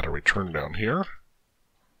I'm going to add a return down here.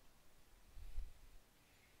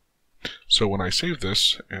 So when I save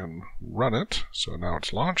this and run it, so now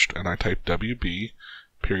it's launched, and I type WB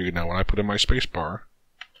period. Now when I put in my space bar,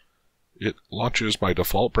 it launches my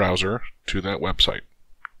default browser to that website.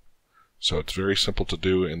 So it's very simple to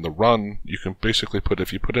do. In the run, you can basically put,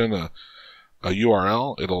 if you put in a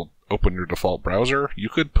URL, it'll open your default browser. You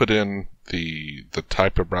could put in the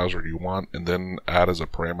type of browser you want and then add as a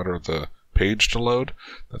parameter the page to load.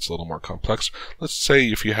 That's a little more complex. Let's say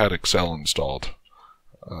if you had Excel installed.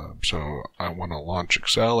 So I want to launch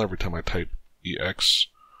Excel every time I type EX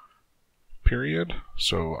period.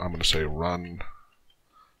 So I'm going to say run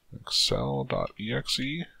excel.exe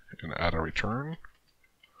and add a return.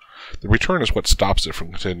 The return is what stops it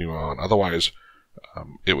from continuing on. Otherwise,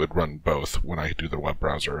 it would run both when I do the web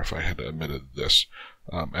browser if I had omitted this.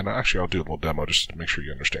 And actually, I'll do a little demo just to make sure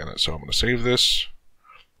you understand it. So I'm going to save this.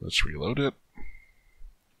 Let's reload it.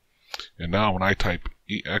 And now when I type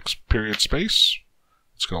EX period space,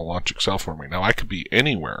 it's going to launch Excel for me. Now I could be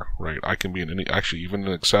anywhere, right? I can be in any, actually even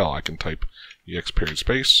in Excel, I can type EX period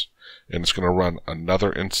space, and it's going to run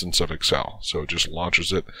another instance of Excel. So it just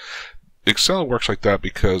launches it. Excel works like that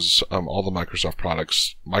because all the Microsoft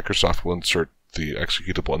products, Microsoft will insert the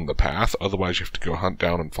executable in the path. Otherwise, you have to go hunt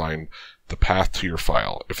down and find the path to your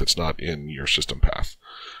file if it's not in your system path.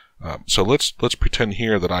 So let's pretend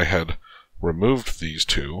here that I had removed these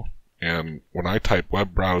two, and when I type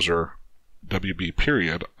web browser WB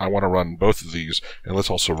period, I want to run both of these, and let's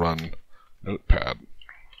also run Notepad.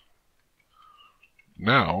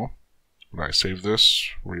 Now, when I save this,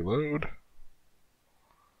 reload,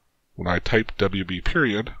 when I type WB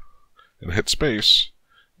period and hit space,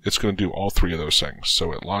 it's going to do all three of those things.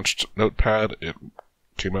 So it launched Notepad, it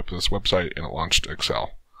came up to this website, and it launched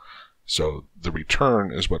Excel. So the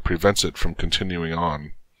return is what prevents it from continuing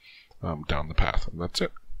on down the path, and that's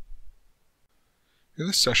it. In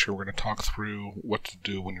this session, we're going to talk through what to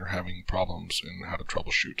do when you're having problems and how to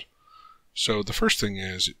troubleshoot. So the first thing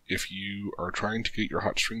is, if you are trying to get your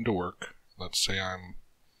HotString to work, let's say I'm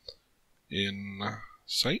in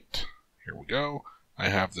site, here we go, I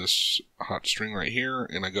have this HotString right here,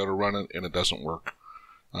 and I go to run it, and it doesn't work.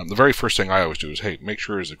 The very first thing I always do is, hey, make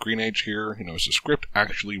sure there's a green H here, is the script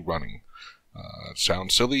actually running? It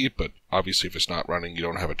sounds silly, but obviously if it's not running, you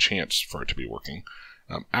don't have a chance for it to be working.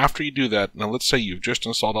 After you do that, now let's say you've just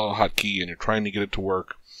installed AutoHotkey and you're trying to get it to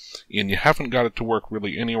work, and you haven't got it to work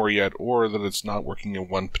really anywhere yet, or that it's not working in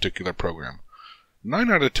one particular program.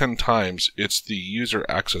 9 out of 10 times, it's the user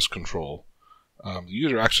access control. The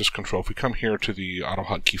user access control, if we come here to the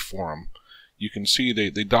AutoHotkey forum, you can see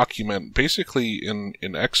they document basically in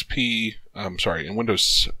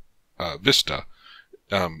Windows Vista.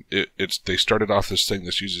 They started off this thing,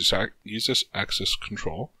 this uses access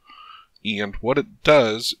control, and what it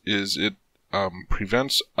does is it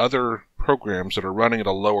prevents other programs that are running at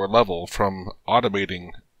a lower level from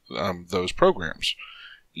automating those programs.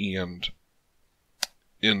 And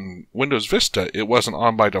in Windows Vista, it wasn't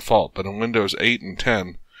on by default, but in Windows 8 and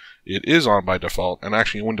 10, it is on by default, and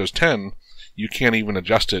actually in Windows 10, you can't even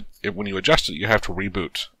adjust it. When you adjust it, you have to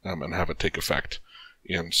reboot and have it take effect.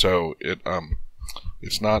 And so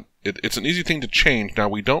it's an easy thing to change. Now,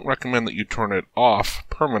 we don't recommend that you turn it off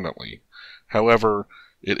permanently. However,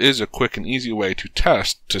 it is a quick and easy way to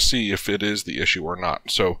test to see if it is the issue or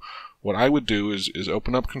not. So what I would do is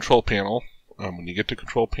open up Control Panel. When you get to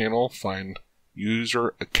Control Panel, find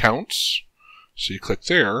User Accounts. So you click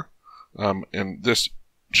there, and this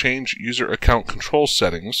change User Account Control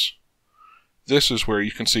Settings. This is where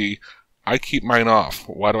you can see I keep mine off.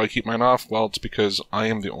 Why do I keep mine off? Well, it's because I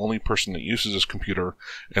am the only person that uses this computer,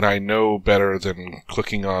 and I know better than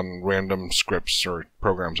clicking on random scripts or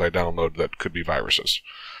programs I download that could be viruses.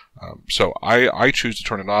 So I choose to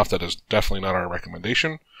turn it off. That is definitely not our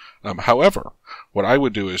recommendation. However, what I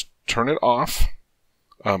would do is turn it off,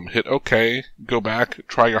 hit OK, go back,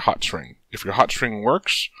 try your HotString. If your HotString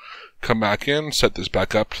works, come back in, set this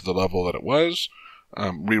back up to the level that it was,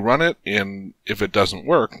 rerun it, and if it doesn't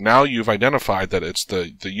work, now you've identified that it's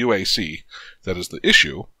the UAC that is the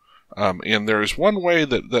issue. And there's one way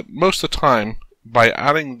that most of the time, by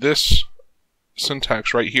adding this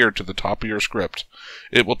syntax right here to the top of your script,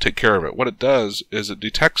 it will take care of it. What it does is it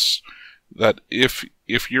detects that if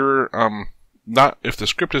you're if the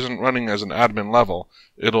script isn't running as an admin level,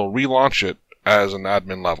 it'll relaunch it as an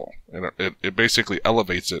admin level, and it basically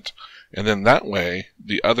elevates it. And then that way,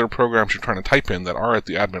 the other programs you're trying to type in that are at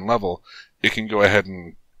the admin level, it can go ahead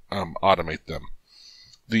and automate them.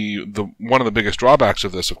 One of the biggest drawbacks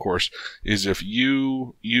of this, of course, is if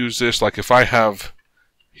you use this, like if I have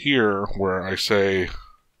here where I say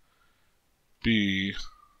I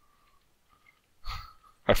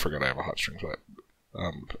forgot I have a HotString, but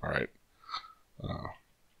alright,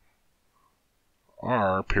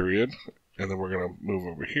 R period, and then we're going to move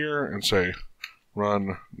over here and say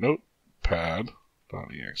run notepad.exe.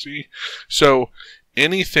 So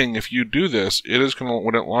anything, if you do this, it is going to,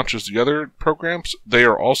 when it launches the other programs, they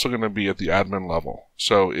are also going to be at the admin level.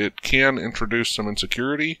 So it can introduce some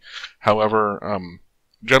insecurity. However,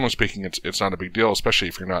 generally speaking, it's not a big deal, especially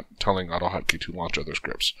if you're not telling AutoHotkey to launch other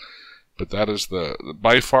scripts. But that is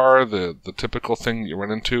by far the typical thing you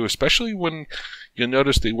run into, especially when you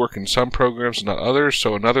notice they work in some programs and not others.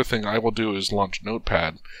 So another thing I will do is launch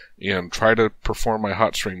Notepad and try to perform my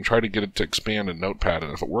HotString, try to get it to expand in Notepad.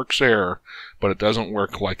 And if it works there, but it doesn't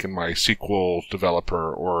work like in my SQL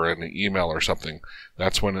developer or in an email or something,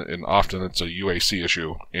 that's when, and often it's a UAC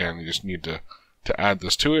issue, and you just need to to add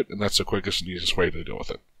this to it, and that's the quickest and easiest way to deal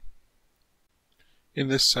with it. In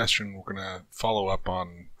this session, we're going to follow up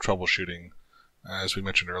on troubleshooting. As we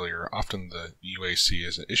mentioned earlier, often the UAC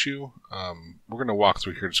is an issue. We're going to walk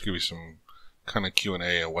through here, just give you some kind of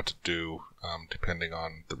Q&A on what to do depending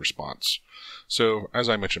on the response. So as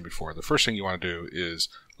I mentioned before, the first thing you want to do is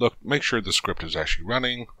make sure the script is actually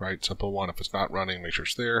running, right? Simple one. If it's not running, make sure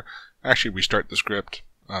it's there. Actually restart the script.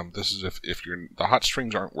 This is if the hot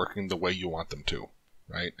strings aren't working the way you want them to,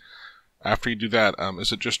 right? After you do that,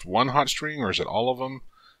 is it just one hot string or is it all of them?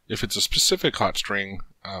 If it's a specific hot string,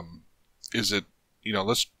 is it,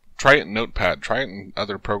 let's try it in Notepad, try it in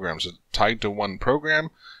other programs. Is it tied to one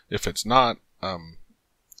program? If it's not,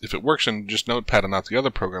 if it works in just Notepad and not the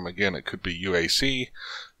other program, again, it could be UAC.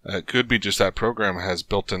 It could be just that program has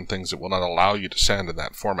built-in things that will not allow you to send in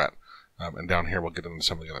that format. And down here, we'll get into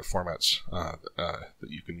some of the other formats that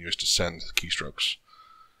you can use to send keystrokes.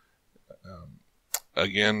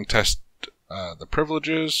 Again, test the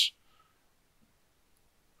privileges.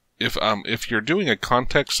 If you're doing a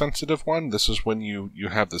context-sensitive one, this is when you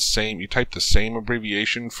have the same, you type the same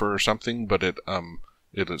abbreviation for something, but it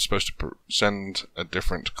is supposed to send a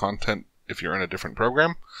different content if you're in a different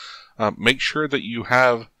program. Make sure that you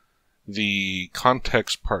have the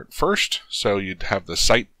context part first, so you'd have the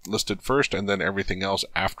site listed first and then everything else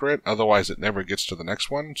after it. Otherwise, it never gets to the next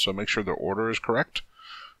one, so make sure the order is correct.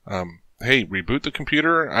 Hey, reboot the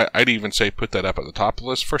computer. I'd even say put that up at the top of the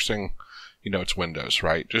list. First thing, it's Windows,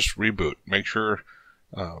 right? Just reboot. Make sure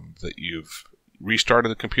that you've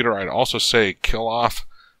restarted the computer. I'd also say kill off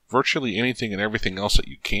virtually anything and everything else that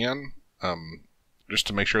you can, just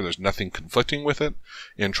to make sure there's nothing conflicting with it,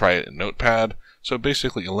 and try it in Notepad. So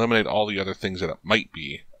basically eliminate all the other things that it might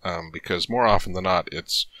be, because more often than not,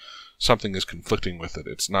 it's something is conflicting with it.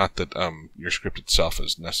 It's not that your script itself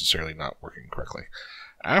is necessarily not working correctly.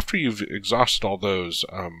 After you've exhausted all those,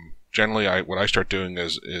 generally what I start doing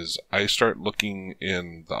is I start looking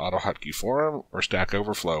in the AutoHotkey forum or Stack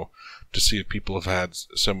Overflow to see if people have had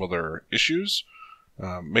similar issues.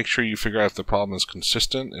 Make sure you figure out if the problem is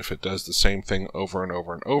consistent, if it does the same thing over and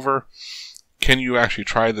over and over. Can you actually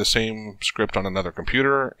try the same script on another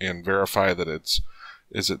computer and verify that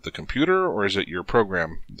is it the computer or is it your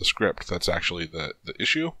program, the script, that's actually the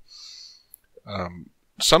issue?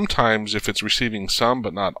 Sometimes if it's receiving some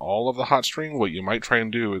but not all of the hot string, what you might try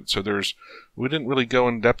and do, we didn't really go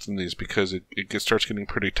in depth in these because it starts getting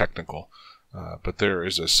pretty technical. But there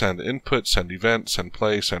is a send input, send event, send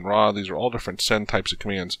play, send raw. These are all different send types of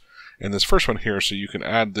commands. And this first one here, so you can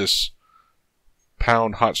add this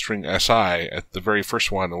pound hotstring SI at the very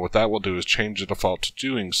first one, and what that will do is change the default to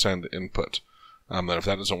doing send input. Then if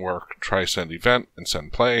that doesn't work, try send event and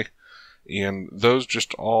send play. And those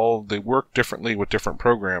they work differently with different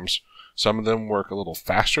programs. Some of them work a little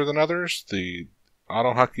faster than others. The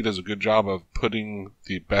AutoHotkey does a good job of putting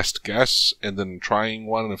the best guess and then trying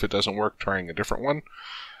one, and if it doesn't work, trying a different one.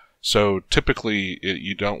 So typically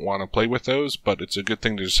you don't want to play with those, but it's a good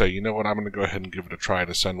thing to say, you know what, I'm going to go ahead and give it a try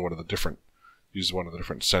to send use one of the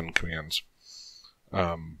different send commands.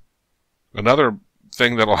 Another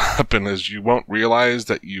thing that'll happen is you won't realize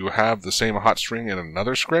that you have the same hot string in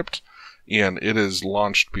another script, and it is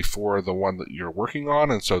launched before the one that you're working on,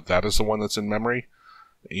 and so that is the one that's in memory.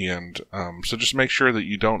 And so just make sure that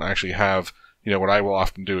you don't actually have, what I will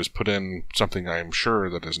often do is put in something I'm sure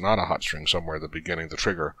that is not a hot string somewhere at the beginning of the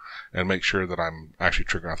trigger, and make sure that I'm actually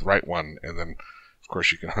triggering off the right one, and then of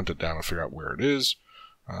course you can hunt it down and figure out where it is.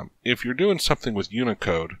 If you're doing something with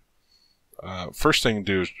Unicode, first thing to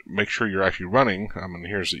do is make sure you're actually running. And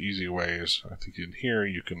here's the easy way is, I think in here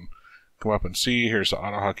you can come up and see, here's the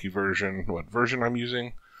AutoHotkey version, what version I'm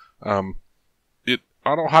using.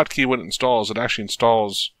 AutoHotkey, when it installs, it actually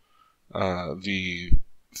installs the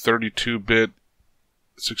 32-bit,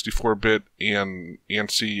 64-bit, and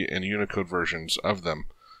ANSI and Unicode versions of them.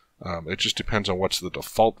 It just depends on what's the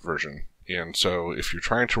default version. And so if you're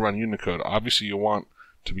trying to run Unicode, obviously you want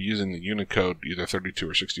to be using the Unicode either 32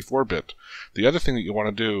 or 64-bit. The other thing that you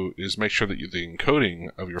want to do is make sure that the encoding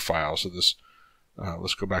of your file, so this,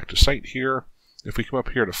 let's go back to site here. If we come up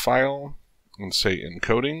here to file and say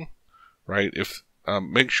encoding, right,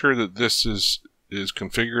 make sure that this is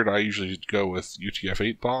configured. I usually go with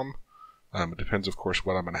UTF-8 bomb. It depends, of course,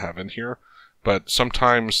 what I'm going to have in here. But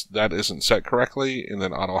sometimes that isn't set correctly, and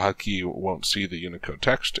then AutoHotkey won't see the Unicode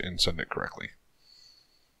text and send it correctly.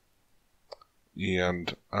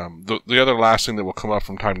 And the other last thing that will come up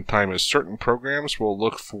from time to time is certain programs will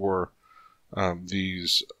look for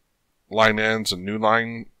these line ends and new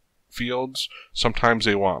line fields. Sometimes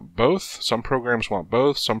they want both. Some programs want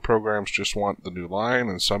both. Some programs just want the new line,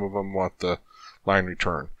 and some of them want the line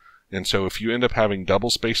return. And so if you end up having double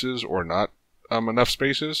spaces or not enough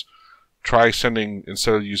spaces, try sending,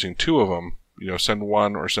 instead of using 2 of them, send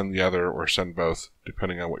one or send the other or send both,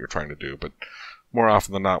 depending on what you're trying to do. But more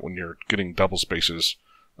often than not, when you're getting double spaces,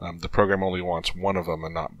 the program only wants one of them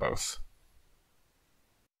and not both.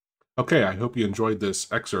 Okay, I hope you enjoyed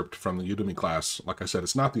this excerpt from the Udemy class. Like I said,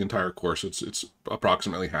 it's not the entire course. It's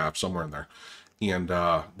approximately half, somewhere in there. And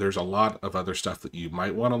there's a lot of other stuff that you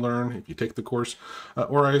might want to learn if you take the course.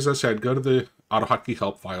 Or as I said, go to the AutoHotkey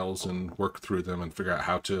help files and work through them and figure out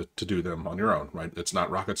how to do them on your own, right? It's not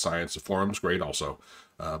rocket science. The forum's great also.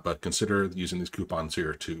 But consider using these coupons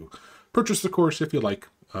here to purchase the course if you like.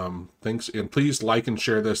 Thanks, and please like and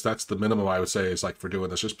share this. That's the minimum I would say is like for doing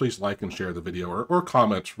this. Just please like and share the video or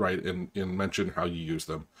comment, right, and mention how you use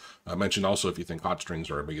them. Mention also if you think HotStrings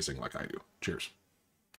are amazing like I do. Cheers.